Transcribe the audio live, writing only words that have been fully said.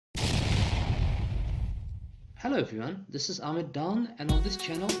Hello everyone, this is Ahmed and on this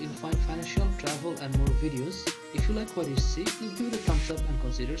channel you'll find financial, travel and more videos. If you like what you see, please give it a thumbs up and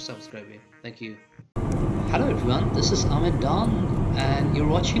consider subscribing. Thank you. Hello everyone, this is Ahmed and you're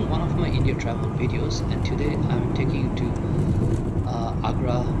watching one of my India travel videos, and today I'm taking you to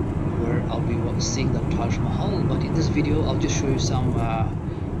Agra, where I'll be seeing the Taj Mahal. But in this video I'll just show you some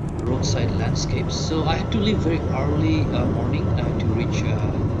roadside landscapes. So I had to leave very early morning to reach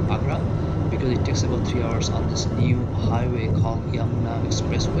Agra, because it takes about 3 hours on this new highway called Yamuna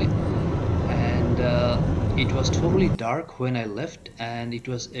Expressway, and it was totally dark when I left, and it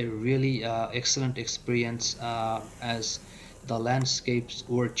was a really excellent experience as the landscapes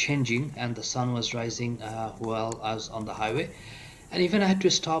were changing and the sun was rising while I was on the highway. And even I had to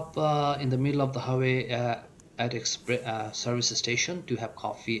stop in the middle of the highway at service station to have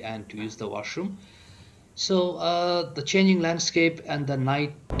coffee and to use the washroom. So the changing landscape and the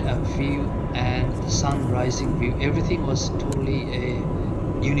night view and the sun rising view, everything was totally a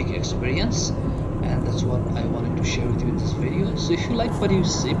unique experience, and that's what I wanted to share with you in this video. So if you like what you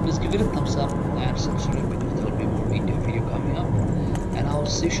see, please give it a thumbs up and subscribe, because there will be more India video coming up, and I'll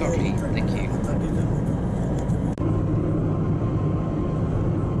see you shortly. Thank you.